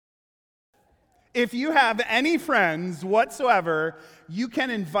If you have any friends whatsoever, you can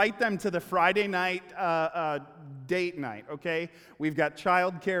invite them to the Friday night date night, okay? We've got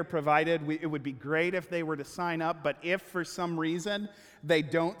childcare provided. It would be great if they were to sign up, but if for some reason they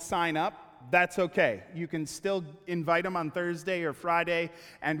don't sign up, that's okay. You can still invite them on Thursday or Friday,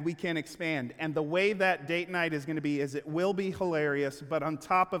 and we can expand. And the way that date night is going to be is it will be hilarious, but on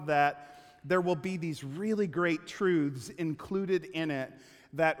top of that, there will be these really great truths included in it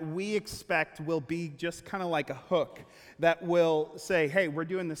that we expect will be just kind of like a hook that will say, hey, we're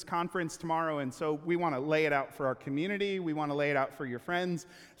doing this conference tomorrow, and so we want to lay it out for our community. We want to lay it out for your friends.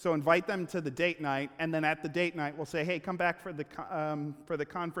 So invite them to the date night, and then at the date night, we'll say, hey, come back for the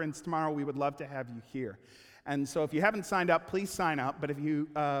conference tomorrow. We would love to have you here. And so if you haven't signed up, please sign up. But if you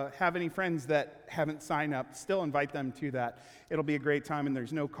have any friends that haven't signed up, still invite them to that. It'll be a great time, and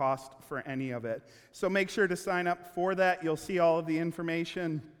there's no cost for any of it. So make sure to sign up for that. You'll see all of the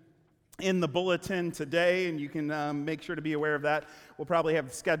information in the bulletin today, and you can make sure to be aware of that. We'll probably have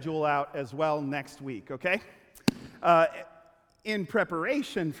the schedule out as well next week, okay? In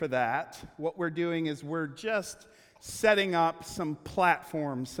preparation for that, what we're doing is we're just setting up some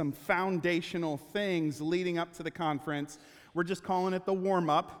platforms, some foundational things leading up to the conference. We're just calling it the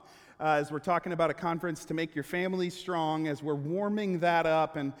Warmup, as we're talking about a conference to make your family strong. As we're warming that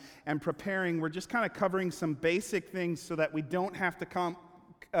up and preparing, we're just kind of covering some basic things so that we don't have to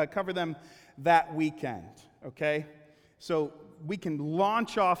cover them that weekend, okay? So we can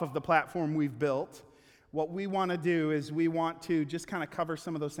launch off of the platform we've built. What we want to do is we want to just kind of cover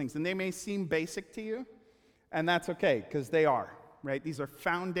some of those things. And they may seem basic to you, and that's okay, because they are, right? These are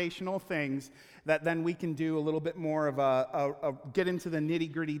foundational things that then we can do a little bit more of a get into the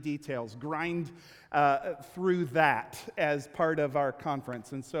nitty-gritty details, grind through that as part of our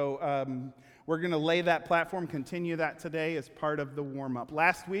conference. And so we're going to lay that platform, continue that today as part of the warm-up.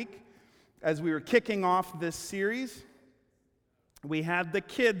 Last week, as we were kicking off this series, we had the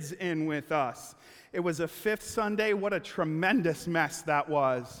kids in with us. It was a fifth Sunday. What a tremendous mess that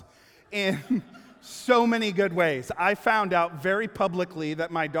was. In so many good ways. I found out very publicly that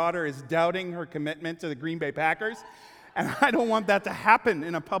my daughter is doubting her commitment to the Green Bay Packers, and I don't want that to happen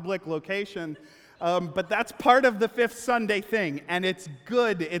in a public location. But that's part of the fifth Sunday thing, and it's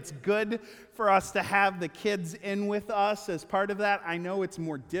good. It's good for us to have the kids in with us as part of that. I know it's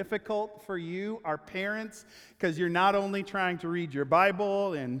more difficult for you, our parents, because you're not only trying to read your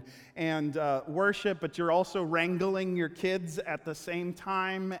Bible and worship, but you're also wrangling your kids at the same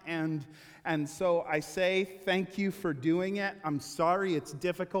time. And so I say thank you for doing it. I'm sorry it's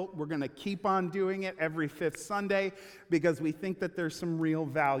difficult. We're going to keep on doing it every fifth Sunday because we think that there's some real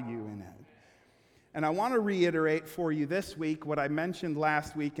value in it. And I want to reiterate for you this week what I mentioned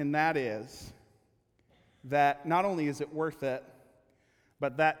last week, and that is that not only is it worth it,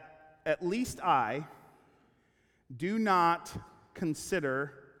 but that at least I do not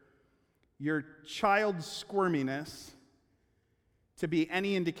consider your child's squirminess to be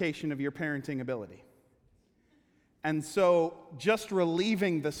any indication of your parenting ability. And so just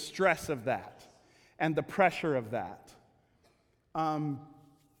relieving the stress of that and the pressure of that.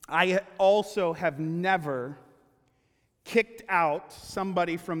 I also have never kicked out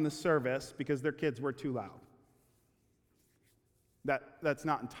somebody from the service because their kids were too loud. That's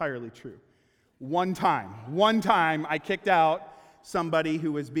not entirely true. One time I kicked out somebody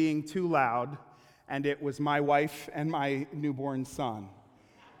who was being too loud, and it was my wife and my newborn son.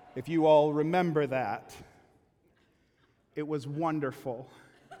 If you all remember that, it was wonderful.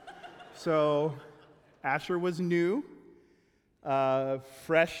 So Asher was new.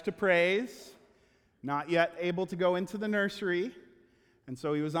 Fresh to praise, not yet able to go into the nursery, and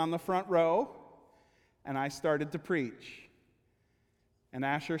so he was on the front row, and I started to preach. And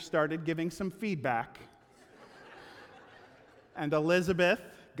Asher started giving some feedback, and Elizabeth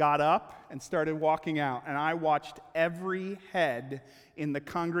got up and started walking out, and I watched every head in the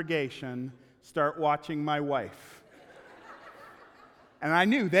congregation start watching my wife. And I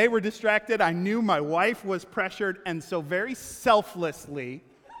knew they were distracted. I knew my wife was pressured. And so very selflessly,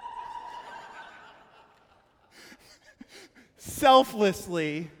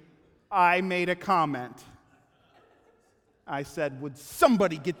 I made a comment. I said, would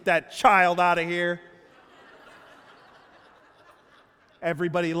somebody get that child out of here?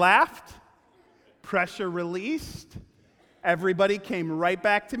 Everybody laughed. Pressure released. Everybody came right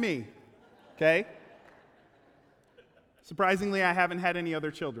back to me. Okay? Surprisingly, I haven't had any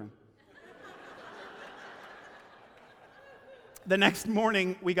other children. The next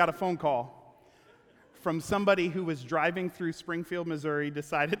morning, we got a phone call from somebody who was driving through Springfield, Missouri,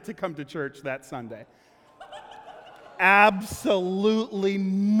 decided to come to church that Sunday. absolutely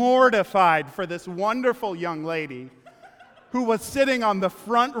mortified for this wonderful young lady who was sitting on the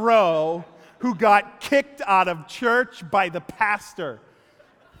front row who got kicked out of church by the pastor.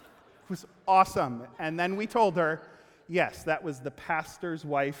 It was awesome. And then we told her, yes, that was the pastor's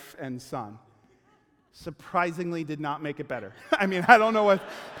wife and son. Surprisingly did not make it better. I mean, I don't know what,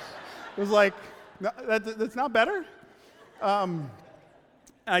 it was like, no, that's not better.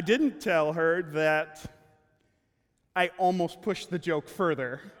 I didn't tell her that I almost pushed the joke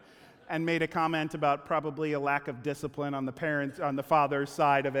further and made a comment about probably a lack of discipline on the father's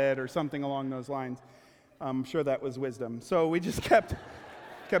side of it or something along those lines. I'm sure that was wisdom. So we just kept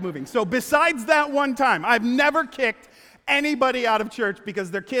moving. So besides that one time, I've never kicked anybody out of church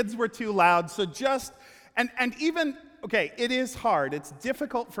because their kids were too loud. So just, and even, okay, it is hard. It's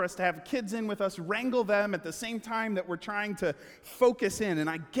difficult for us to have kids in with us, wrangle them at the same time that we're trying to focus in. And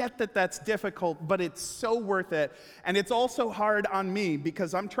I get that that's difficult, but it's so worth it. And it's also hard on me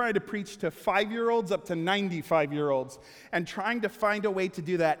because I'm trying to preach to 5-year-olds up to 95-year-olds. And trying to find a way to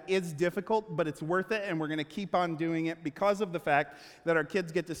do that is difficult, but it's worth it. And we're going to keep on doing it because of the fact that our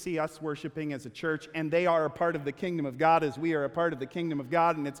kids get to see us worshiping as a church. And they are a part of the kingdom of God as we are a part of the kingdom of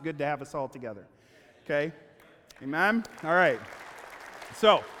God. And it's good to have us all together. Okay? Amen? All right.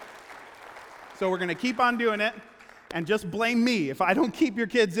 So we're going to keep on doing it, and just blame me. If I don't keep your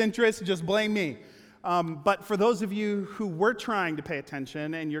kids' interest, just blame me. But for those of you who were trying to pay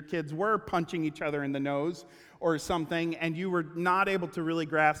attention and your kids were punching each other in the nose or something, and you were not able to really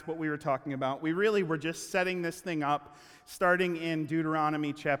grasp what we were talking about, we really were just setting this thing up starting in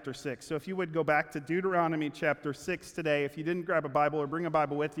Deuteronomy chapter 6. So if you would go back to Deuteronomy chapter 6 today, if you didn't grab a Bible or bring a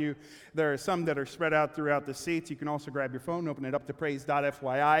Bible with you, there are some that are spread out throughout the seats. You can also grab your phone, open it up to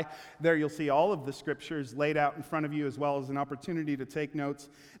praise.fyi. There you'll see all of the scriptures laid out in front of you as well as an opportunity to take notes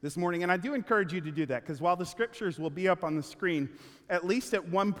this morning. And I do encourage you to do that because while the scriptures will be up on the screen, at least at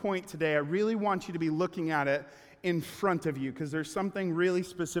one point today, I really want you to be looking at it in front of you because there's something really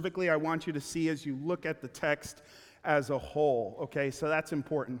specifically I want you to see as you look at the text as a whole, okay? So that's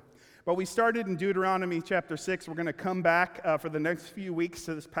important. But we started in Deuteronomy chapter 6. We're going to come back for the next few weeks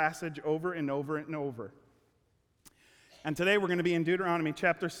to this passage over and over and over. And today we're going to be in Deuteronomy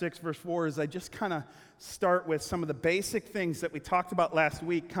chapter 6, verse 4, as I just kind of start with some of the basic things that we talked about last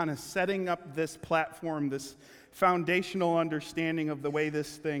week, kind of setting up this platform, this foundational understanding of the way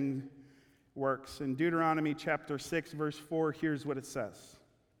this thing works. In Deuteronomy chapter 6, verse 4, here's what it says.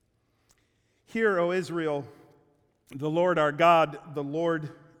 Hear, O Israel, the Lord our God, the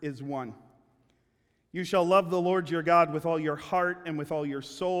Lord is one. You shall love the Lord your God with all your heart and with all your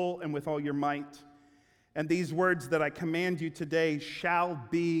soul and with all your might. And these words that I command you today shall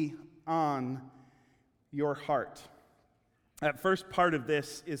be on your heart. That first part of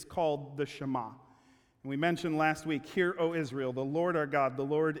this is called the Shema. And we mentioned last week, hear, O Israel, the Lord our God, the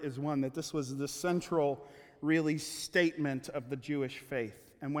Lord is one, that this was the central, really, statement of the Jewish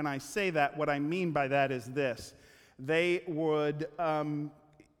faith. And when I say that, what I mean by that is this. They would,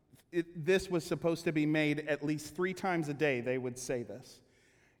 this was supposed to be made at least 3 times a day, they would say this.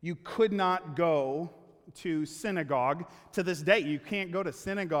 You could not go to synagogue. To this day, you can't go to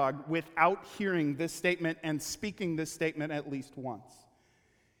synagogue without hearing this statement and speaking this statement at least once.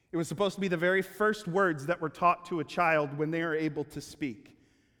 It was supposed to be the very first words that were taught to a child when they are able to speak.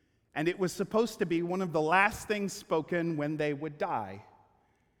 And it was supposed to be one of the last things spoken when they would die.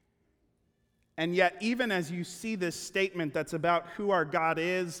 And yet, even as you see this statement that's about who our God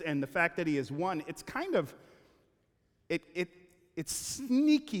is and the fact that he is one, it's kind of, it's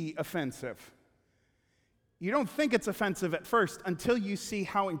sneaky offensive. You don't think it's offensive at first until you see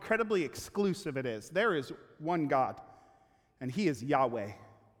how incredibly exclusive it is. There is one God, and he is Yahweh.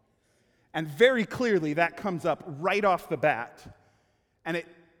 And very clearly that comes up right off the bat. And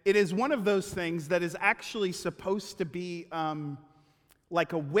it is one of those things that is actually supposed to be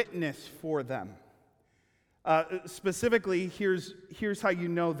like a witness for them. Specifically, here's how you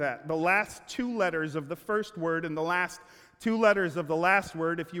know that. The last 2 letters of the first word and the last 2 letters of the last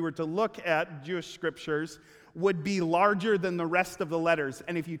word, if you were to look at Jewish scriptures, would be larger than the rest of the letters.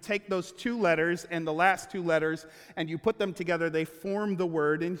 And if you take those 2 letters and the last 2 letters and you put them together, they form the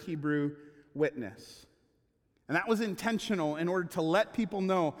word in Hebrew, witness. And that was intentional in order to let people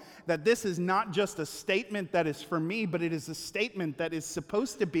know that this is not just a statement that is for me, but it is a statement that is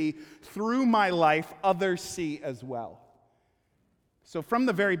supposed to be, through my life, others see as well. So from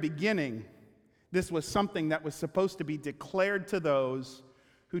the very beginning, this was something that was supposed to be declared to those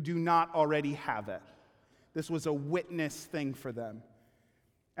who do not already have it. This was a witness thing for them.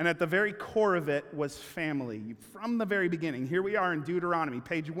 And at the very core of it was family. From the very beginning, here we are in Deuteronomy,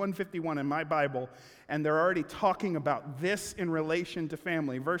 page 151 in my Bible, and they're already talking about this in relation to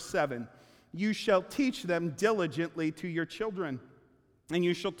family. Verse 7, you shall teach them diligently to your children, and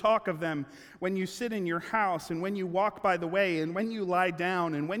you shall talk of them when you sit in your house, and when you walk by the way, and when you lie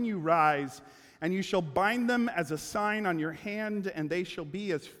down, and when you rise. And you shall bind them as a sign on your hand, and they shall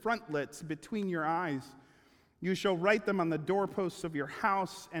be as frontlets between your eyes. You shall write them on the doorposts of your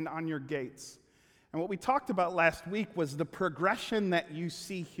house and on your gates. And what we talked about last week was the progression that you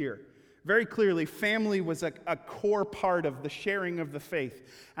see here. Very clearly, family was a core part of the sharing of the faith,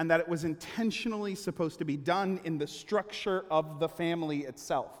 and that it was intentionally supposed to be done in the structure of the family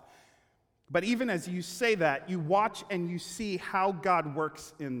itself. But even as you say that, you watch and you see how God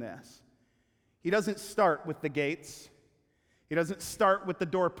works in this. He doesn't start with the gates. He doesn't start with the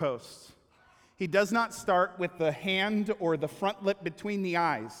doorposts. He does not start with the hand or the frontlet between the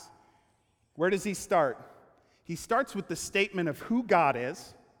eyes. Where does he start? He starts with the statement of who God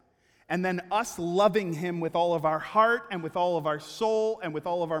is, and then us loving him with all of our heart and with all of our soul and with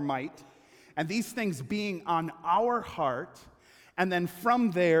all of our might, and these things being on our heart, and then from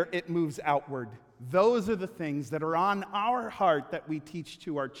there it moves outward. Those are the things that are on our heart that we teach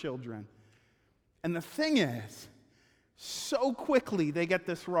to our children. And the thing is, so quickly they get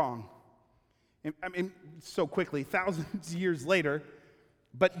this wrong. I mean, so quickly, thousands of years later,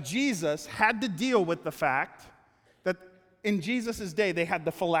 but Jesus had to deal with the fact that in Jesus' day, they had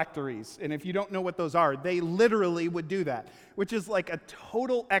the phylacteries. And if you don't know what those are, they literally would do that, which is like a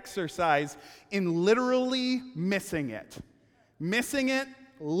total exercise in literally missing it. Missing it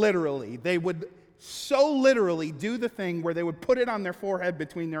literally. They would so literally do the thing where they would put it on their forehead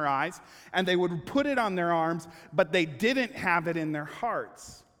between their eyes, and they would put it on their arms, but they didn't have it in their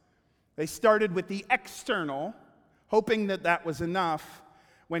hearts. They started with the external, hoping that that was enough.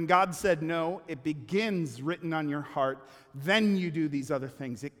 When God said, no, it begins written on your heart, then you do these other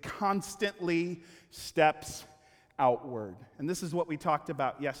things. It constantly steps outward. And this is what we talked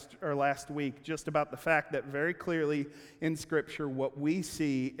about last week, just about the fact that very clearly in Scripture, what we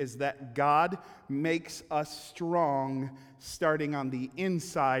see is that God makes us strong starting on the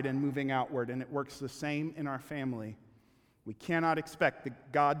inside and moving outward. And it works the same in our family. We cannot expect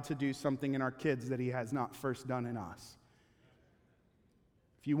God to do something in our kids that he has not first done in us.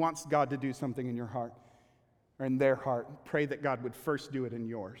 If you want God to do something in your heart or in their heart, pray that God would first do it in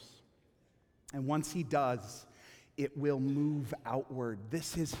yours. And once he does, it will move outward.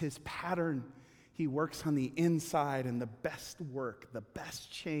 This is his pattern. He works on the inside, and the best work, the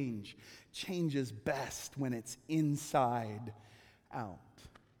best changes best when it's inside out.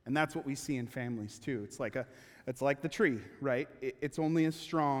 And that's what we see in families too. It's like the tree, right? It's only as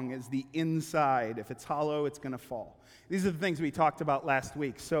strong as the inside. If it's hollow, it's going to fall. These are the things we talked about last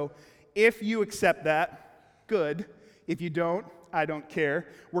week. So if you accept that, good. If you don't, I don't care.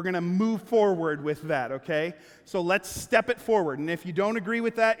 We're going to move forward with that, okay? So let's step it forward. And if you don't agree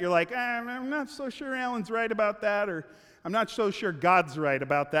with that, you're like, I'm not so sure Alan's right about that, or I'm not so sure God's right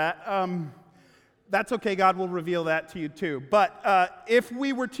about that. That's okay. God will reveal that to you too. But if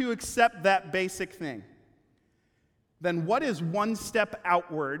we were to accept that basic thing, then what is one step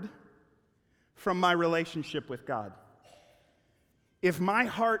outward from my relationship with God? If my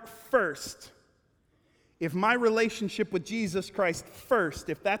heart first, if my relationship with Jesus Christ first,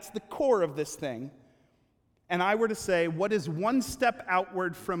 if that's the core of this thing, and I were to say, what is one step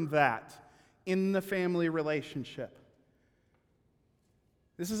outward from that in the family relationship?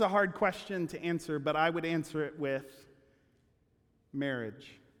 This is a hard question to answer, but I would answer it with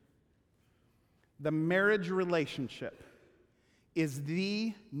marriage. The marriage relationship is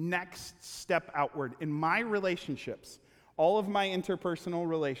the next step outward. In my relationships, all of my interpersonal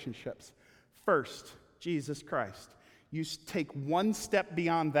relationships, first, Jesus Christ. You take one step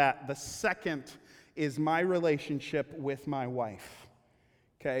beyond that. The second is my relationship with my wife.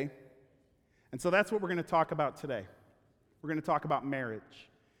 Okay? And so that's what we're going to talk about today. We're going to talk about marriage.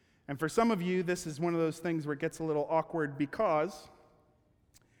 And for some of you, this is one of those things where it gets a little awkward because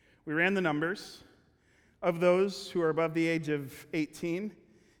we ran the numbers. Of those who are above the age of 18,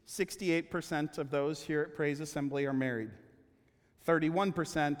 68% of those here at Praise Assembly are married.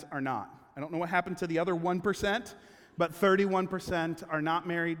 31% are not. I don't know what happened to the other 1%, but 31% are not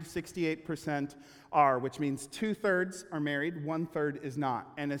married, 68% are, which means 2/3 are married, 1/3 is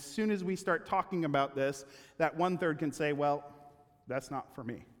not. And as soon as we start talking about this, that 1/3 can say, well, that's not for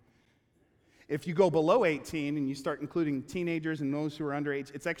me. If you go below 18 and you start including teenagers and those who are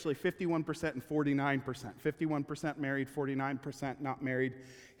underage, it's actually 51% and 49%. 51% married, 49% not married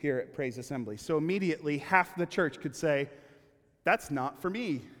here at Praise Assembly. So immediately, half the church could say, That's not for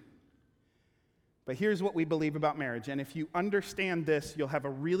me. But here's what we believe about marriage. And if you understand this, you'll have a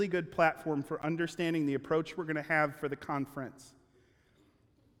really good platform for understanding the approach we're going to have for the conference.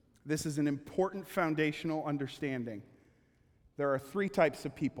 This is an important foundational understanding. There are three types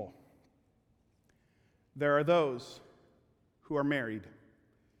of people. There are those who are married.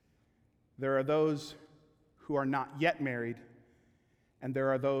 There are those who are not yet married. And there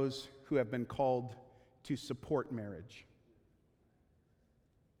are those who have been called to support marriage.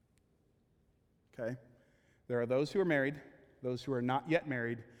 Okay? There are those who are married, those who are not yet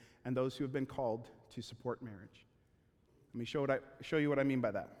married, and those who have been called to support marriage. Let me show you what I mean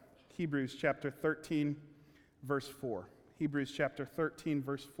by that. Hebrews chapter 13, verse 4. Hebrews chapter 13,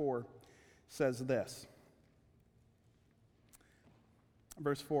 verse 4 says this.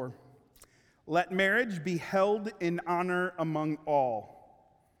 Verse 4. Let marriage be held in honor among all,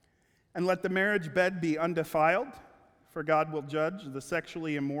 and let the marriage bed be undefiled, for God will judge the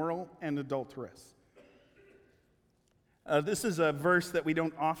sexually immoral and adulterous. This is a verse that we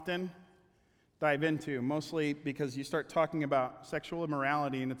don't often dive into, mostly because you start talking about sexual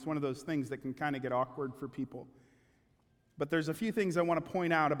immorality, and it's one of those things that can kind of get awkward for people. But there's a few things I want to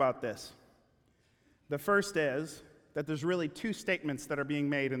point out about this. The first is that there's really two statements that are being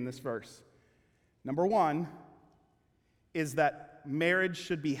made in this verse. Number one is that marriage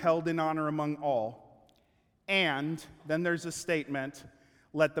should be held in honor among all. And then there's a statement,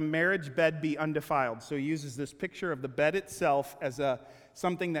 let the marriage bed be undefiled. So he uses this picture of the bed itself as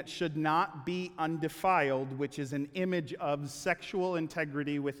something that should not be undefiled, which is an image of sexual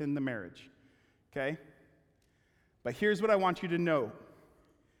integrity within the marriage. Okay? But here's what I want you to know.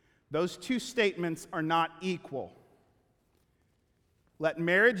 Those two statements are not equal. Let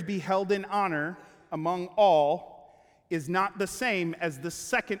marriage be held in honor among all is not the same as the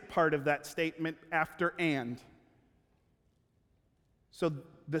second part of that statement after and. So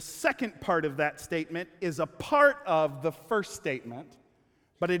the second part of that statement is a part of the first statement,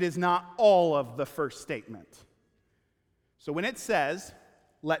 but it is not all of the first statement. So when it says,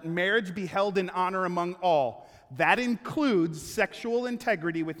 let marriage be held in honor among all, that includes sexual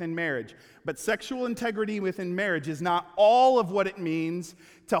integrity within marriage. But sexual integrity within marriage is not all of what it means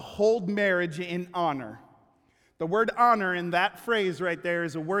to hold marriage in honor. The word honor in that phrase right there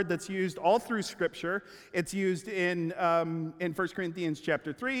is a word that's used all through Scripture. It's used in 1 Corinthians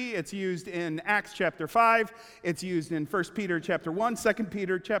chapter 3. It's used in Acts chapter 5. It's used in 1 Peter chapter 1, 2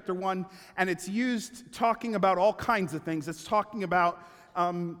 Peter chapter 1. And it's used talking about all kinds of things. It's talking about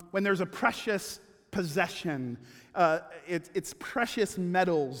when there's a precious possession, its precious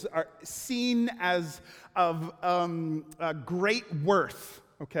metals are seen as of great worth,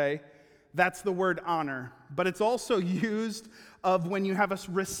 okay? That's the word honor. But it's also used of when you have a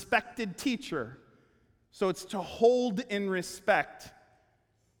respected teacher. So it's to hold in respect.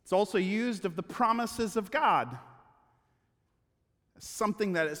 It's also used of the promises of God,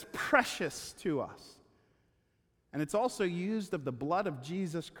 something that is precious to us. And it's also used of the blood of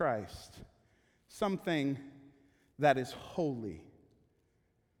Jesus Christ, something that is holy.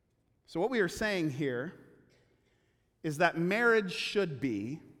 So what we are saying here is that marriage should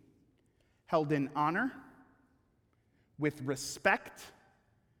be held in honor, with respect,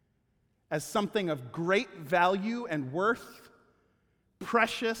 as something of great value and worth,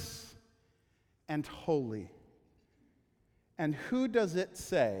 precious and holy. And who does it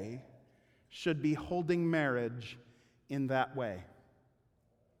say should be holding marriage in that way?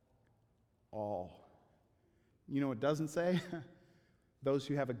 All. You know what it doesn't say? Those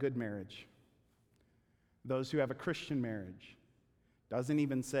who have a good marriage. Those who have a Christian marriage. Doesn't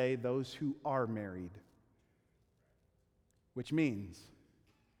even say those who are married. Which means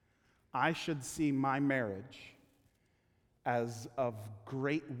I should see my marriage as of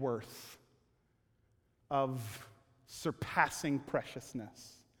great worth, of surpassing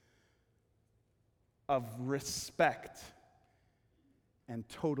preciousness, of respect, and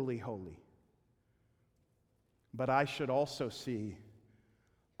totally holy. But I should also see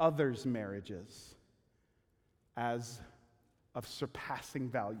others' marriages as of surpassing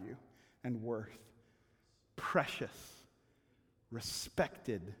value and worth, precious,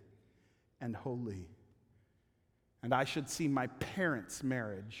 respected, and holy. And I should see my parents'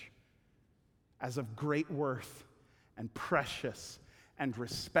 marriage as of great worth and precious and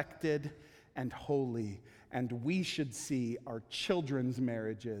respected and holy. And we should see our children's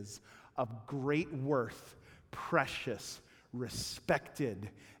marriages of great worth, precious, respected,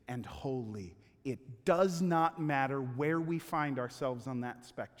 and holy. It does not matter where we find ourselves on that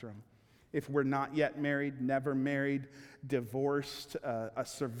spectrum. if we're not yet married, never married, divorced, a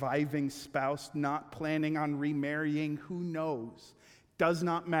surviving spouse, not planning on remarrying, who knows? Does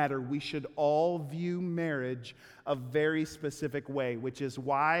not matter. We should all view marriage a very specific way, which is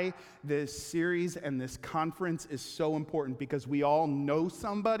why this series and this conference is so important, because we all know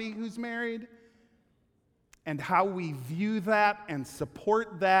somebody who's married, and how we view that and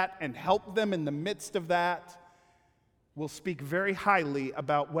support that and help them in the midst of that will speak very highly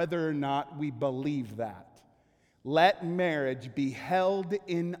about whether or not we believe that. Let marriage be held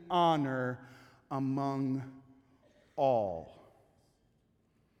in honor among all.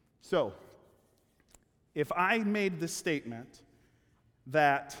 So, if I made the statement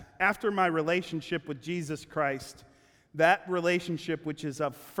that after my relationship with Jesus Christ, that relationship which is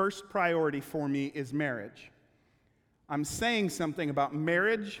of first priority for me is marriage, I'm saying something about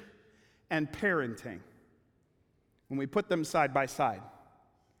marriage and parenting when we put them side by side.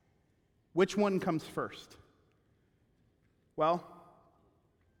 Which one comes first? Well,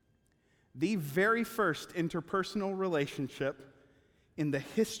 the very first interpersonal relationship in the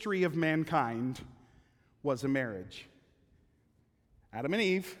history of mankind was a marriage. Adam and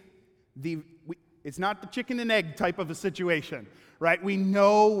Eve, it's not the chicken and egg type of a situation, right? We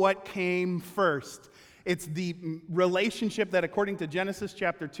know what came first. It's the relationship that, according to Genesis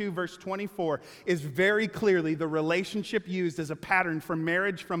chapter 2, verse 24, is very clearly the relationship used as a pattern for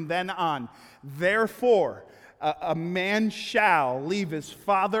marriage from then on. Therefore, a man shall leave his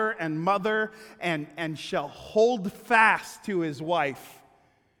father and mother and shall hold fast to his wife,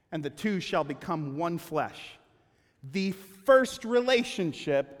 and the two shall become one flesh. The first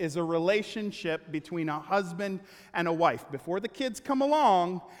relationship is a relationship between a husband and a wife. Before the kids come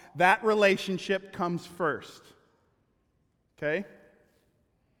along, that relationship comes first. Okay?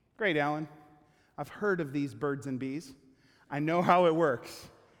 Great, Alan. I've heard of these birds and bees. I know how it works.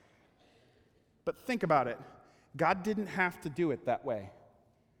 But think about it. God didn't have to do it that way.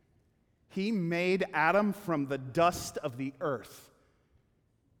 He made Adam from the dust of the earth.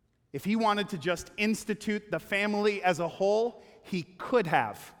 If he wanted to just institute the family as a whole, he could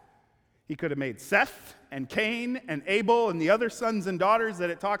have. He could have made Seth and Cain and Abel and the other sons and daughters that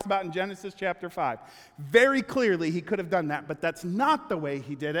it talks about in Genesis chapter 5. Very clearly, he could have done that, but that's not the way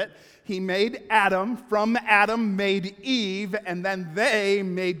he did it. He made Adam, from Adam made Eve, and then they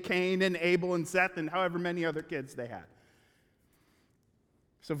made Cain and Abel and Seth and however many other kids they had.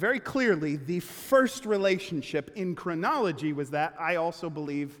 So very clearly, the first relationship in chronology was that. I also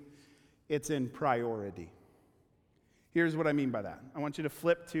believe it's in priority. Here's what I mean by that. I want you to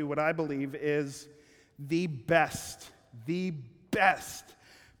flip to what I believe is the best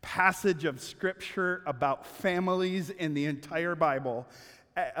passage of Scripture about families in the entire Bible,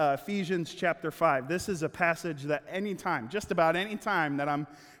 Ephesians chapter 5. This is a passage that just about any time that I'm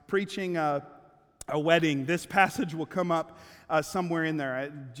preaching a wedding, this passage will come up somewhere in there. I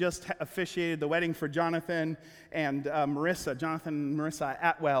just officiated the wedding for Jonathan and Marissa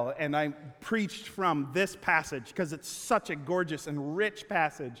Atwell, and I preached from this passage because it's such a gorgeous and rich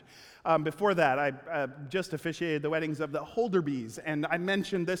passage. Before that, I just officiated the weddings of the Holderbys, and I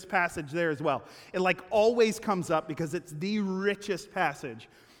mentioned this passage there as well. It always comes up because it's the richest passage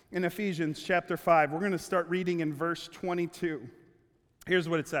in Ephesians chapter 5. We're going to start reading in verse 22. Here's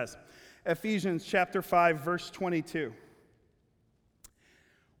what it says. Ephesians chapter 5, verse 22.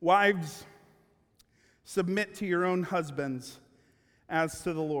 Wives, submit to your own husbands as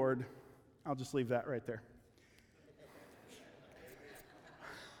to the Lord. I'll just leave that right there.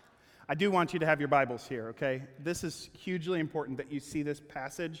 I do want you to have your Bibles here, okay? This is hugely important that you see this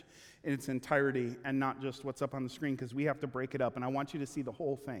passage in its entirety and not just what's up on the screen, because we have to break it up, and I want you to see the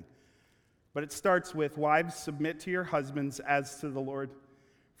whole thing. But it starts with, wives, submit to your husbands as to the Lord.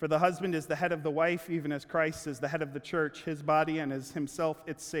 For the husband is the head of the wife, even as Christ is the head of the church, his body, and is himself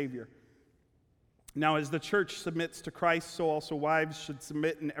its Savior. Now, as the church submits to Christ, so also wives should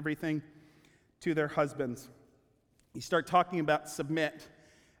submit in everything to their husbands. You start talking about submit,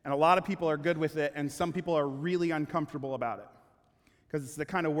 and a lot of people are good with it, and some people are really uncomfortable about it, because it's the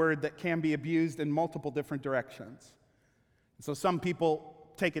kind of word that can be abused in multiple different directions. And so some people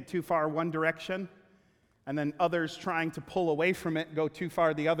take it too far one direction, and then others trying to pull away from it go too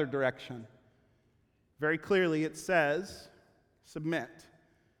far the other direction. Very clearly it says, submit.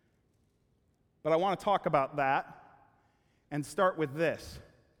 But I want to talk about that and start with this.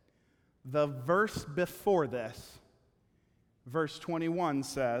 The verse before this, verse 21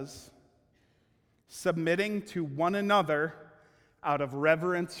 says, submitting to one another out of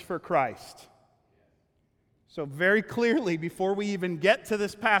reverence for Christ. So very clearly, before we even get to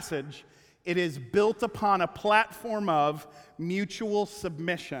this passage, it is built upon a platform of mutual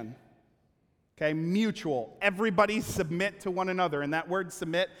submission. Okay, mutual. Everybody submit to one another. And that word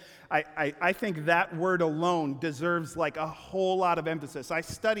submit, I think that word alone deserves like a whole lot of emphasis. I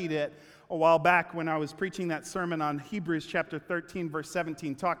studied it a while back when I was preaching that sermon on Hebrews chapter 13, verse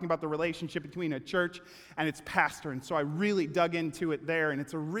 17, talking about the relationship between a church and its pastor. And so I really dug into it there. And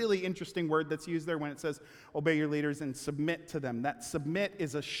it's a really interesting word that's used there when it says, obey your leaders and submit to them. That submit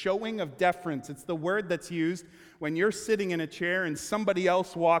is a showing of deference. It's the word that's used when you're sitting in a chair and somebody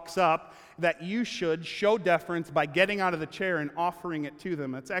else walks up, that you should show deference by getting out of the chair and offering it to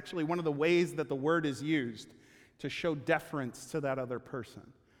them. It's actually one of the ways that the word is used, to show deference to that other person.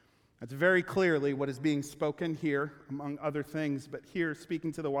 That's very clearly what is being spoken here, among other things. But here,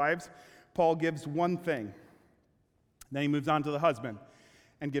 speaking to the wives, Paul gives one thing. Then he moves on to the husband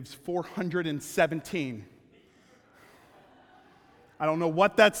and gives 417. I don't know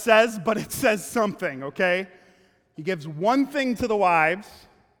what that says, but it says something, okay? He gives one thing to the wives.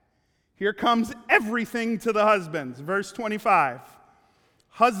 Here comes everything to the husbands. Verse 25.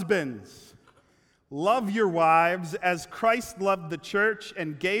 Husbands, love your wives as Christ loved the church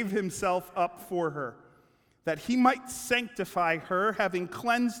and gave himself up for her, that he might sanctify her, having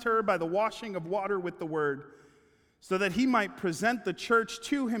cleansed her by the washing of water with the word, so that he might present the church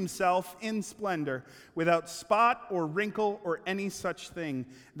to himself in splendor, without spot or wrinkle or any such thing,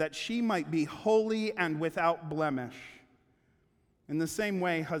 that she might be holy and without blemish. In the same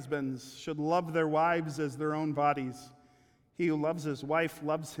way, husbands should love their wives as their own bodies. He who loves his wife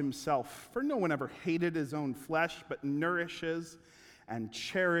loves himself. For no one ever hated his own flesh, but nourishes and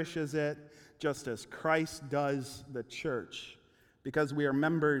cherishes it, just as Christ does the church, because we are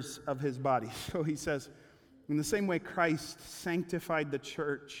members of his body. So he says, in the same way Christ sanctified the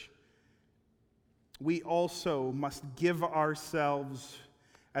church, we also must give ourselves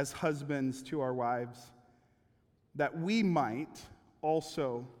as husbands to our wives, that we might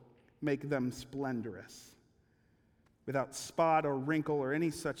also make them splendorous, without spot or wrinkle or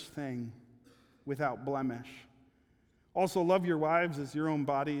any such thing, without blemish. Also love your wives as your own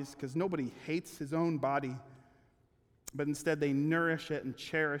bodies, because nobody hates his own body, but instead they nourish it and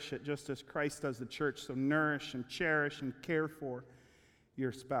cherish it, just as Christ does the church. So nourish and cherish and care for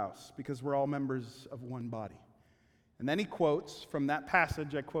your spouse, because we're all members of one body. And then he quotes from that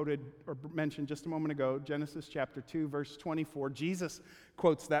passage I quoted or mentioned just a moment ago, Genesis chapter 2, verse 24. Jesus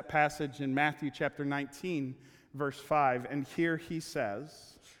quotes that passage in Matthew chapter 19, verse 5. And here he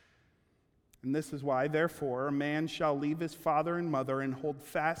says, and this is why, therefore, a man shall leave his father and mother and hold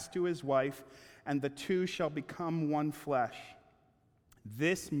fast to his wife, and the two shall become one flesh.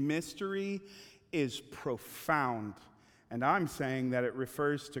 This mystery is profound, and I'm saying that it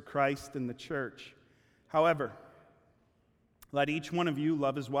refers to Christ and the church. However, let each one of you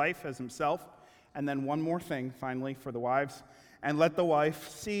love his wife as himself. And then one more thing, finally, for the wives. And let the wife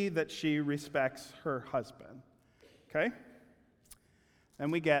see that she respects her husband. Okay?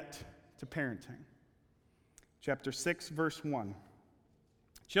 Then we get to parenting. Chapter 6, verse 1.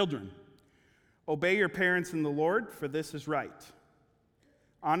 Children, obey your parents in the Lord, for this is right.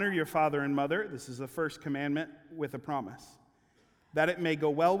 Honor your father and mother. This is the first commandment with a promise, that it may go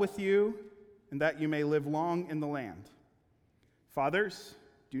well with you and that you may live long in the land. Fathers,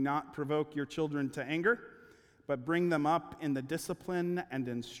 do not provoke your children to anger, but bring them up in the discipline and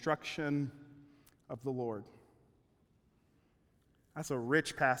instruction of the Lord. That's a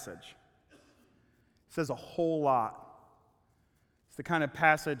rich passage. It says a whole lot. It's the kind of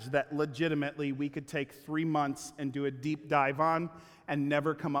passage that legitimately we could take 3 months and do a deep dive on and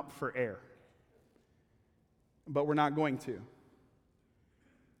never come up for air. But we're not going to.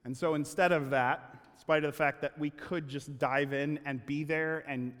 And so instead of that, in spite of the fact that we could just dive in and be there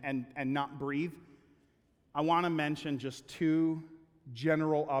and not breathe, I want to mention just 2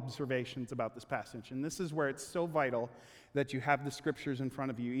 general observations about this passage. And this is where it's so vital that you have the scriptures in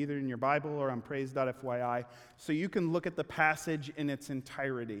front of you, either in your Bible or on praise.fyi, so you can look at the passage in its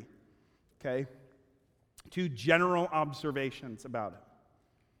entirety. Okay? 2 general observations about it.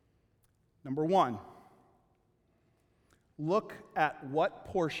 Number 1, look at what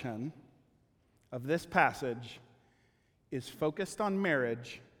portion of this passage is focused on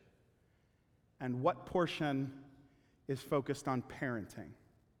marriage and what portion is focused on parenting.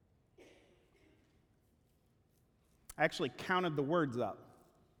 I actually counted the words up.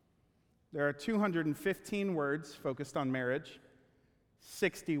 There are 215 words focused on marriage,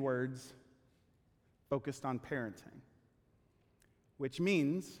 60 words focused on parenting, which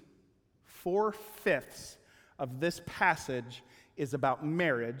means 4/5 of this passage is about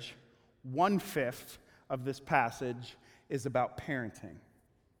marriage, 1/5 of this passage is about parenting.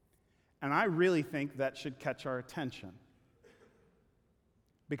 And I really think that should catch our attention.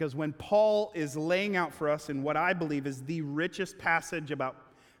 Because when Paul is laying out for us in what I believe is the richest passage about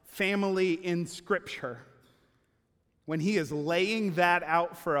family in Scripture, when he is laying that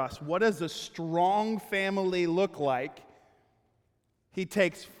out for us, what does a strong family look like? He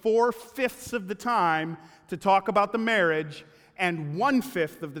takes 4/5 of the time to talk about the marriage and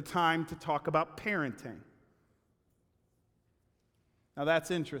 1/5 of the time to talk about parenting. Now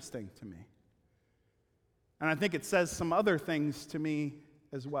that's interesting to me. And I think it says some other things to me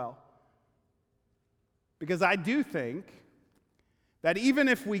as well. Because I do think that even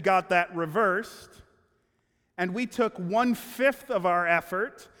if we got that reversed and we took 1/5 of our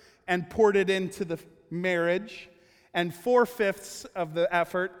effort and poured it into the marriage and 4/5 of the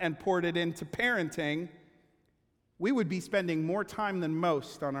effort and poured it into parenting, we would be spending more time than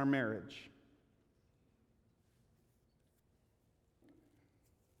most on our marriage.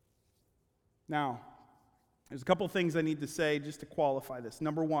 Now, there's a couple things I need to say just to qualify this.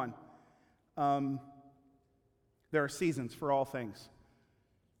 Number one, there are seasons for all things,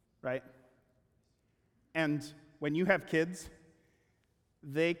 right? And when you have kids,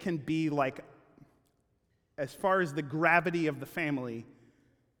 they can be like, as far as the gravity of the family,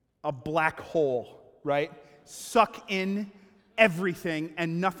 a black hole, right? Suck in everything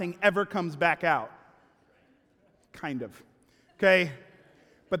and nothing ever comes back out. Kind of. Okay?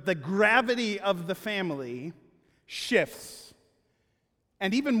 But the gravity of the family shifts.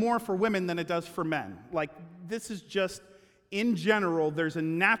 And even more for women than it does for men. Like, this is just, in general, there's a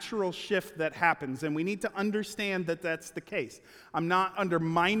natural shift that happens, and we need to understand that that's the case. I'm not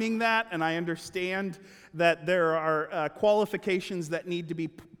undermining that, and I understand that there are qualifications that need to be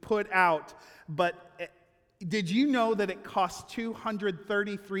put out, but did you know that it costs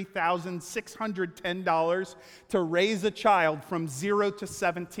 $233,610 to raise a child from 0 to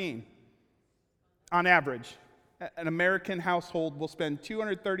 17? On average, an American household will spend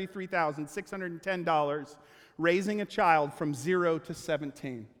 $233,610 raising a child from 0 to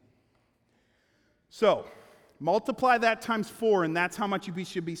 17. So, multiply that times 4, and that's how much you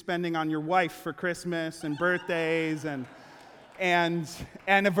should be spending on your wife for Christmas and birthdays and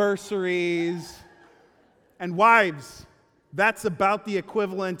anniversaries. And wives, that's about the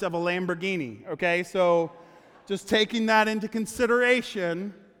equivalent of a Lamborghini, okay? So just taking that into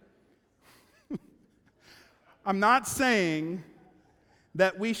consideration, I'm not saying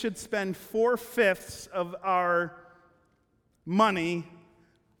that we should spend 4/5 of our money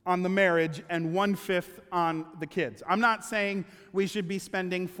on the marriage and 1/5 on the kids. I'm not saying we should be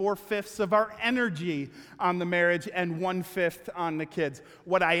spending 4/5 of our energy on the marriage and 1/5 on the kids.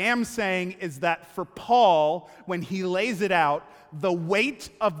 What I am saying is that for Paul, when he lays it out, the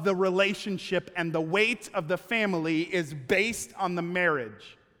weight of the relationship and the weight of the family is based on the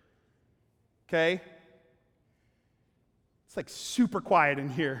marriage. Okay? It's like super quiet in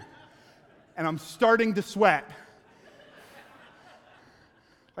here, and I'm starting to sweat.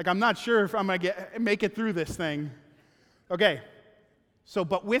 Like, I'm not sure if I'm going to make it through this thing. Okay, so,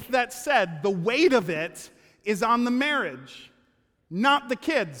 but with that said, the weight of it is on the marriage, not the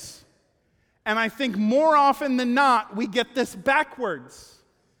kids. And I think more often than not, we get this backwards.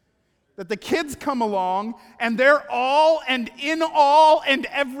 That the kids come along, and they're all and in all and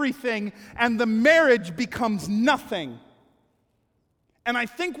everything, and the marriage becomes nothing. And I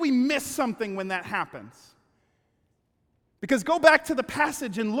think we miss something when that happens. Because go back to the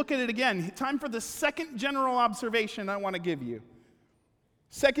passage and look at it again. Time for the second general observation I want to give you.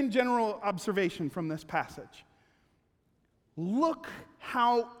 Second general observation from this passage. Look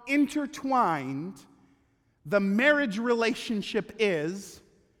how intertwined the marriage relationship is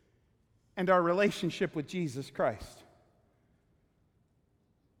and our relationship with Jesus Christ.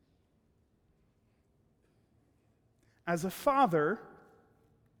 As a father,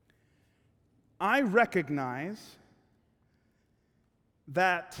 I recognize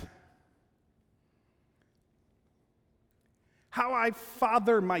that how I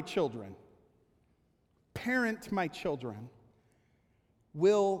father my children, parent my children,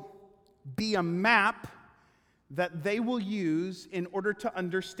 will be a map that they will use in order to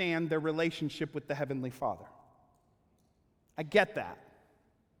understand their relationship with the Heavenly Father. I get that.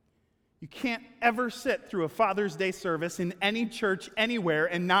 You can't ever sit through a Father's Day service in any church anywhere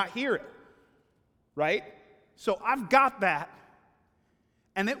and not hear it, right? So I've got that.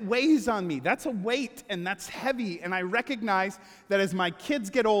 And it weighs on me. That's a weight, and that's heavy. And I recognize that as my kids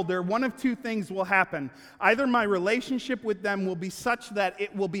get older, one of two things will happen. Either my relationship with them will be such that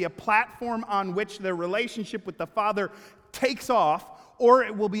it will be a platform on which their relationship with the Father takes off, or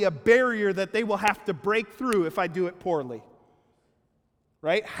it will be a barrier that they will have to break through if I do it poorly.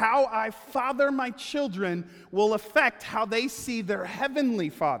 right? How I father my children will affect how they see their heavenly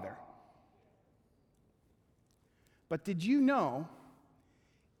Father. But did you know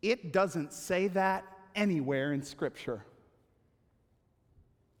it doesn't say that anywhere in Scripture?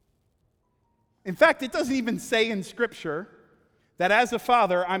 In fact, it doesn't even say in Scripture that as a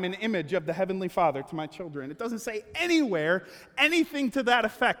father, I'm an image of the Heavenly Father to my children. It doesn't say anywhere anything to that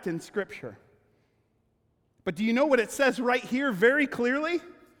effect in Scripture. But do you know what it says right here very clearly?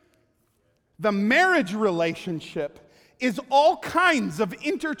 The marriage relationship is all kinds of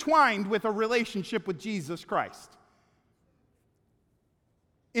intertwined with a relationship with Jesus Christ.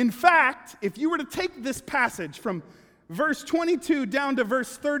 In fact, if you were to take this passage from verse 22 down to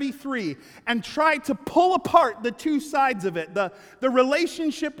verse 33 and try to pull apart the two sides of it, the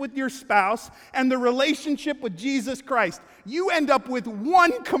relationship with your spouse and the relationship with Jesus Christ, you end up with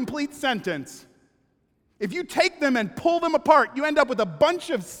one complete sentence. If you take them and pull them apart, you end up with a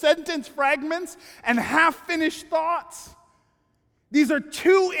bunch of sentence fragments and half-finished thoughts. These are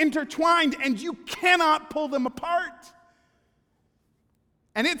too intertwined and you cannot pull them apart.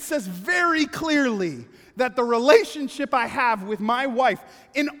 And it says very clearly that the relationship I have with my wife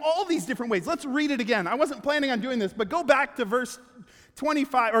in all these different ways. Let's read it again. I wasn't planning on doing this, but go back to verse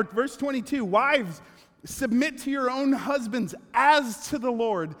 25 or verse 22. Wives, submit to your own husbands as to the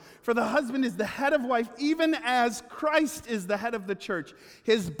Lord. For the husband is the head of wife, even as Christ is the head of the church,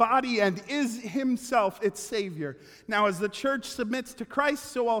 his body, and is himself its Savior. Now, as the church submits to Christ,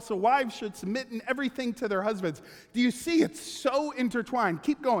 so also wives should submit in everything to their husbands. Do you see? It's so intertwined.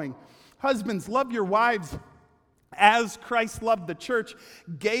 Keep going. Husbands, love your wives as Christ loved the church,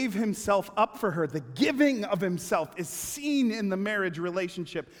 gave himself up for her. The giving of himself is seen in the marriage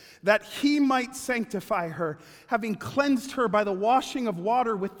relationship, that he might sanctify her, having cleansed her by the washing of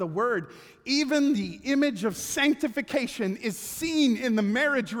water with the word. Even the image of sanctification is seen in the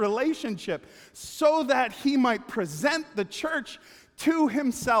marriage relationship, so that he might present the church to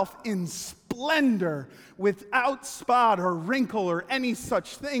himself in splendor, without spot or wrinkle or any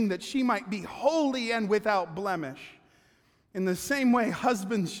such thing, that she might be holy and without blemish. In the same way,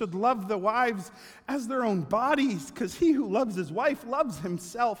 husbands should love the wives as their own bodies, because he who loves his wife loves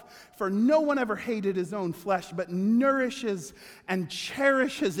himself. For no one ever hated his own flesh, but nourishes and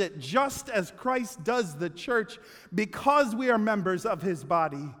cherishes it, just as Christ does the church, because we are members of his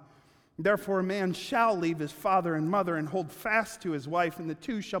body. Therefore, a man shall leave his father and mother and hold fast to his wife, and the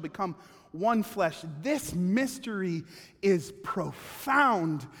two shall become one flesh. This mystery is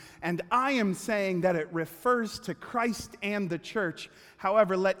profound, and I am saying that it refers to Christ and the church.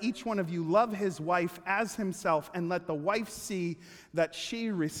 However, let each one of you love his wife as himself, and let the wife see that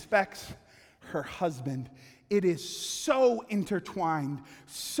she respects her husband. It is so intertwined,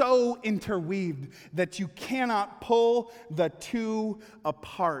 so interweaved, that you cannot pull the two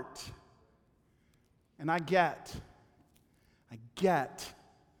apart. And I get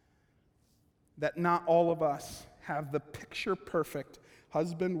that not all of us have the picture-perfect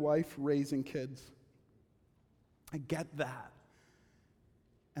husband-wife raising kids. I get that.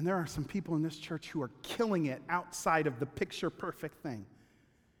 And there are some people in this church who are killing it outside of the picture-perfect thing.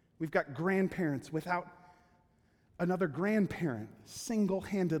 We've got grandparents without another grandparent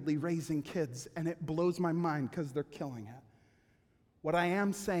single-handedly raising kids, and it blows my mind because they're killing it. What I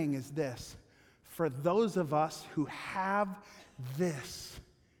am saying is this: for those of us who have this,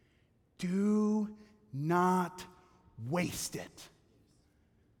 do not waste it.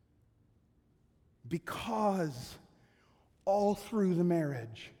 Because all through the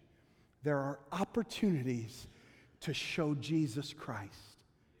marriage, there are opportunities to show Jesus Christ.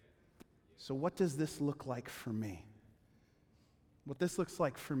 So what does this look like for me? What this looks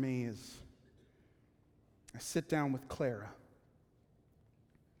like for me is I sit down with Clara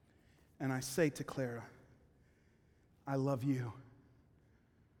and I say to Clara, I love you.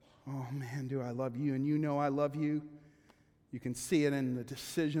 Oh man, do I love you. And you know I love you. You can see it in the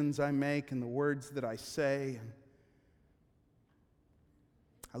decisions I make and the words that I say. And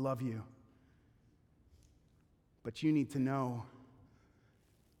I love you. But you need to know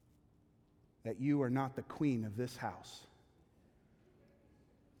that you are not the queen of this house.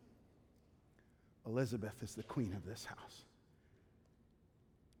 Elizabeth is the queen of this house.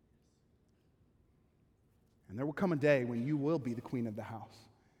 And there will come a day when you will be the queen of the house.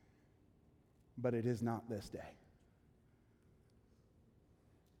 But it is not this day.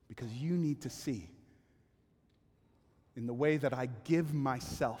 Because you need to see in the way that I give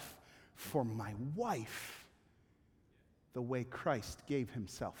myself for my wife, the way Christ gave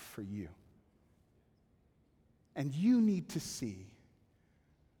himself for you. And you need to see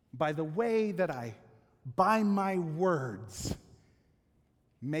by the way that by my words,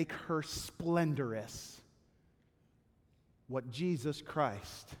 make her splendorous what Jesus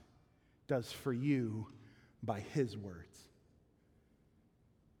Christ does for you by his words.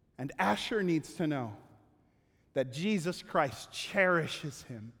 And Asher needs to know that Jesus Christ cherishes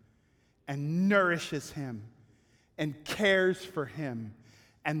him and nourishes him and cares for him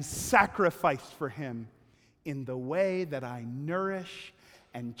and sacrificed for him in the way that I nourish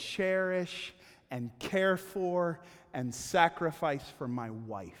and cherish and care for and sacrifice for my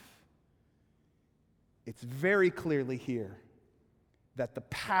wife. It's very clearly here that the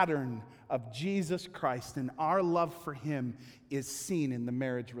pattern of Jesus Christ and our love for him is seen in the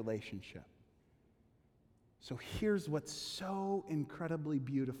marriage relationship. So here's what's so incredibly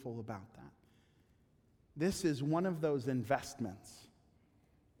beautiful about that. This is one of those investments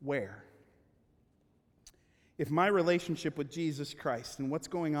where, if my relationship with Jesus Christ and what's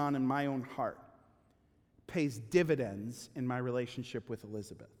going on in my own heart pays dividends in my relationship with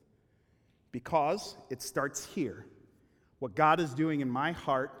Elizabeth, because it starts here. What God is doing in my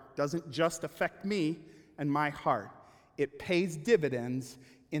heart doesn't just affect me and my heart. It pays dividends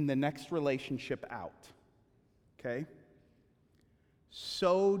in the next relationship out. Okay?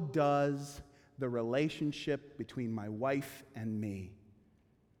 So does the relationship between my wife and me,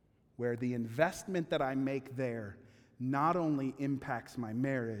 where the investment that I make there not only impacts my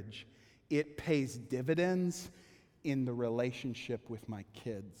marriage, it pays dividends in the relationship with my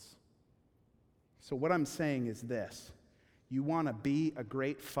kids. So what I'm saying is this: you want to be a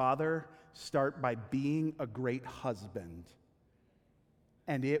great father, start by being a great husband,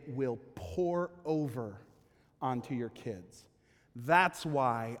 and it will pour over onto your kids. That's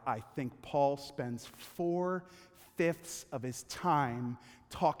why I think Paul spends 4/5 of his time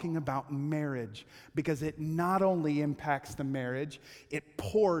talking about marriage, because it not only impacts the marriage, it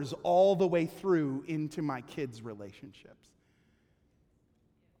pours all the way through into my kids' relationships.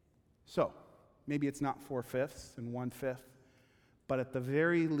 So, maybe it's not 4/5 and 1/5, but at the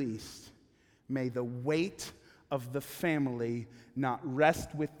very least, may the weight of the family not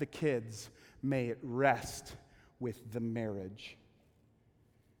rest with the kids, may it rest with the marriage.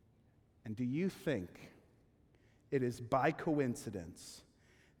 And do you think it is by coincidence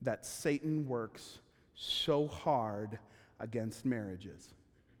that Satan works so hard against marriages?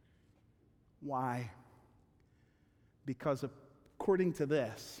 Why? Because according to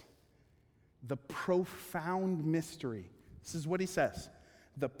this, the profound mystery, this is what he says,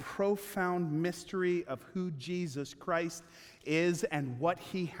 the profound mystery of who Jesus Christ is and what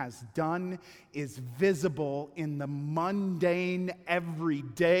he has done is visible in the mundane,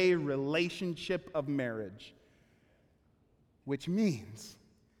 everyday relationship of marriage, which means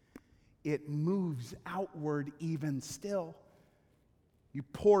it moves outward even still. You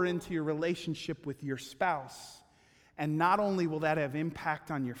pour into your relationship with your spouse, and not only will that have impact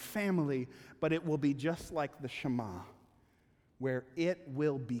on your family, but it will be just like the Shema, where it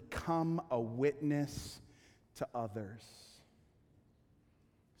will become a witness to others.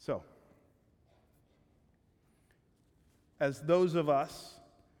 So, as those of us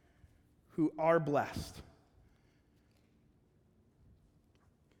who are blessed,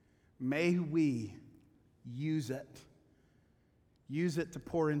 may we use it. Use it to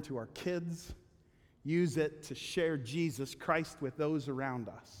pour into our kids. Use it to share Jesus Christ with those around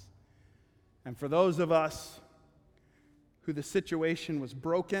us. And for those of us who the situation was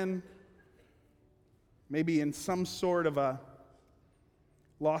broken, maybe in some sort of a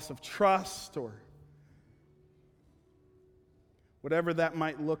loss of trust or whatever that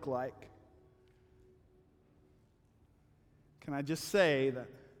might look like, can I just say that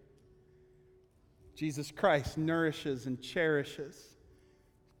Jesus Christ nourishes and cherishes,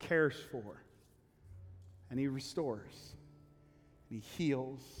 cares for, and he restores, and he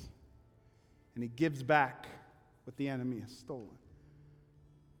heals, and he gives back what the enemy has stolen.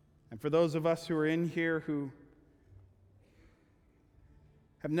 And for those of us who are in here who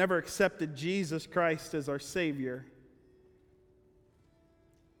have never accepted Jesus Christ as our Savior,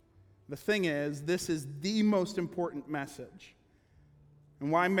 the thing is, this is the most important message.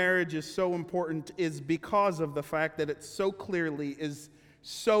 And why marriage is so important is because of the fact that it so clearly is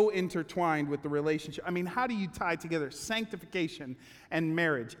so intertwined with the relationship. I mean, how do you tie together sanctification and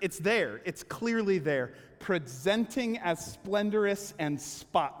marriage? It's there. It's clearly there. Presenting as splendorous and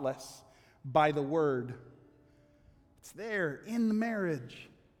spotless by the word. It's there in the marriage.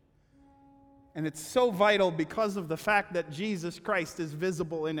 And it's so vital because of the fact that Jesus Christ is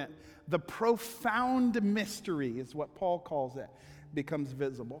visible in it. The profound mystery is what Paul calls it, becomes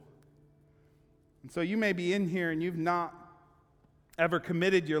visible. And so you may be in here and you've not ever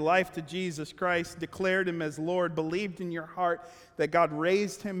committed your life to Jesus Christ, declared him as Lord, believed in your heart that God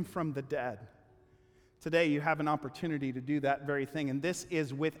raised him from the dead, today you have an opportunity to do that very thing. And this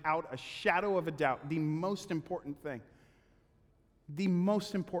is, without a shadow of a doubt, the most important thing. The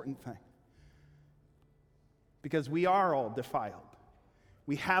most important thing. Because we are all defiled.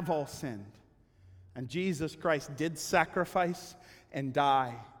 We have all sinned. And Jesus Christ did sacrifice and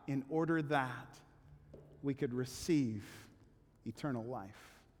die in order that we could receive eternal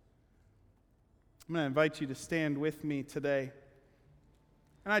life. I'm going to invite you to stand with me today.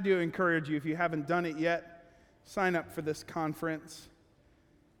 And I do encourage you, if you haven't done it yet, sign up for this conference.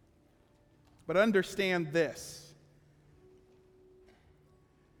 But understand this.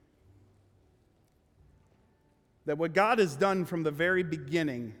 That what God has done from the very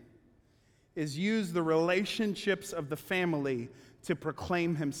beginning is use the relationships of the family to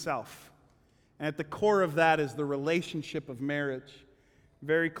proclaim himself. And at the core of that is the relationship of marriage.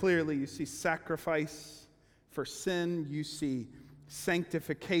 Very clearly, you see sacrifice for sin, you see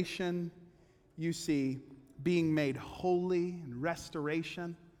sanctification, you see being made holy and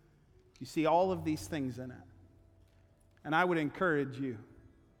restoration. You see all of these things in it. And I would encourage you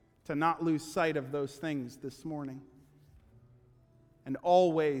to not lose sight of those things this morning. And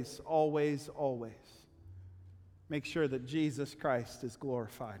always, always, always make sure that Jesus Christ is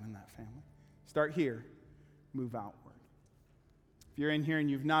glorified in that family. Start here, move outward. If you're in here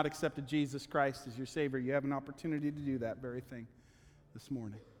and you've not accepted Jesus Christ as your Savior, you have an opportunity to do that very thing this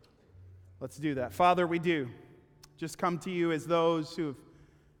morning. Let's do that. Father, we do just come to you as those who have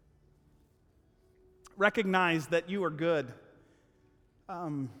recognized that you are good.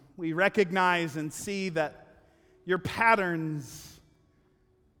 We recognize and see that your patterns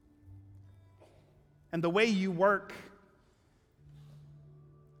and the way you work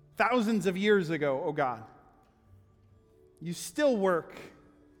thousands of years ago, oh God, you still work,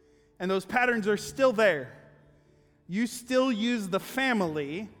 and those patterns are still there. You still use the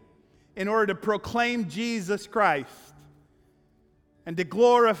family in order to proclaim Jesus Christ and to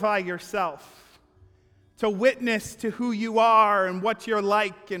glorify yourself, to witness to who you are and what you're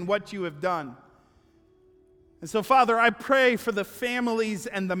like and what you have done. And so, Father, I pray for the families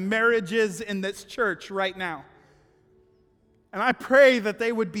and the marriages in this church right now. And I pray that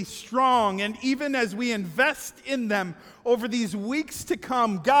they would be strong. And even as we invest in them over these weeks to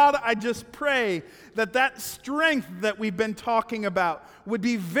come, God, I just pray that that strength that we've been talking about would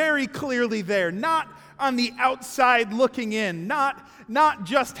be very clearly there. Not on the outside looking in. Not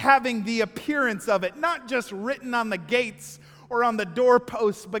just having the appearance of it. Not just written on the gates or on the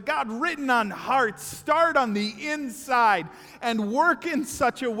doorposts. But God, written on hearts. Start on the inside and work in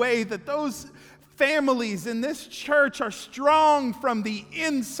such a way that those families in this church are strong from the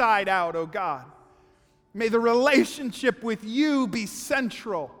inside out, oh God. May the relationship with you be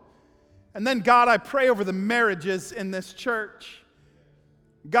central. And then, God, I pray over the marriages in this church.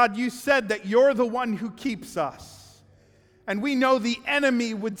 God, you said that you're the one who keeps us. And we know the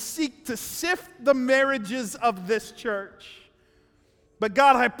enemy would seek to sift the marriages of this church. But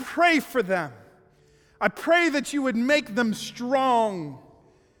God, I pray for them. I pray that you would make them strong.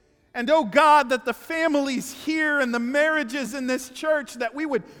 And oh God, that the families here and the marriages in this church, that we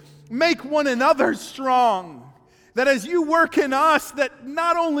would make one another strong. That as you work in us, that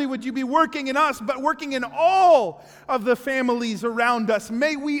not only would you be working in us, but working in all of the families around us.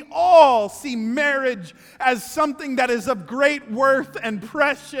 May we all see marriage as something that is of great worth and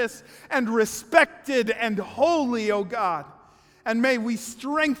precious and respected and holy, oh God. And may we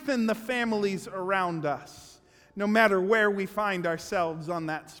strengthen the families around us, no matter where we find ourselves on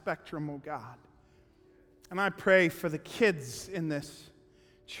that spectrum, oh God. And I pray for the kids in this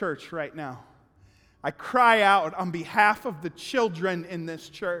church right now. I cry out on behalf of the children in this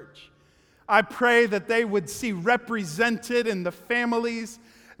church. I pray that they would see represented in the families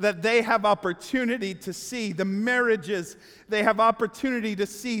that they have opportunity to see, the marriages they have opportunity to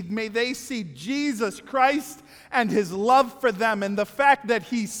see. May they see Jesus Christ and his love for them and the fact that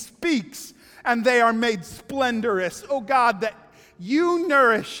he speaks and they are made splendorous. Oh God, that you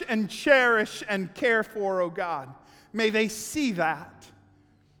nourish and cherish and care for, oh God. May they see that.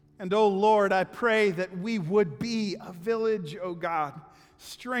 And oh Lord, I pray that we would be a village, oh God,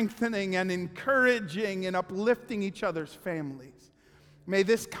 strengthening and encouraging and uplifting each other's families. May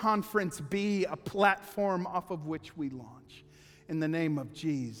this conference be a platform off of which we launch. In the name of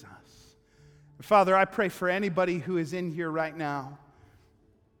Jesus. Father, I pray for anybody who is in here right now,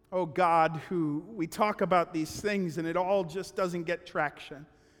 oh God, who we talk about these things and it all just doesn't get traction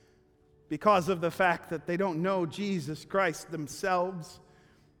because of the fact that they don't know Jesus Christ themselves.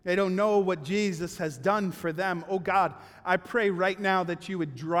 They don't know what Jesus has done for them. Oh God, I pray right now that you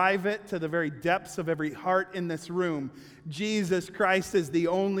would drive it to the very depths of every heart in this room. Jesus Christ is the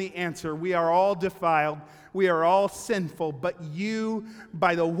only answer. We are all defiled. We are all sinful. But you,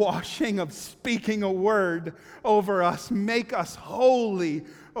 by the washing of speaking a word over us, make us holy,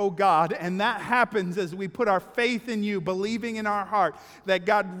 oh God. And that happens as we put our faith in you, believing in our heart that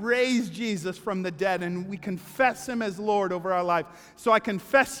God raised Jesus from the dead, and we confess him as Lord over our life. So I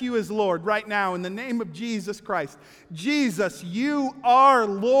confess you as Lord right now in the name of Jesus Christ. Jesus, you are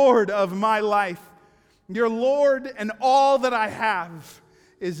Lord of my life. You're Lord, and all that I have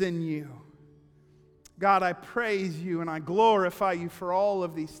is in you. God, I praise you and I glorify you for all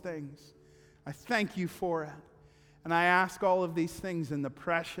of these things. I thank you for it. And I ask all of these things in the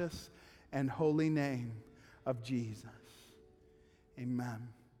precious and holy name of Jesus. Amen.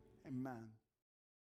 Amen.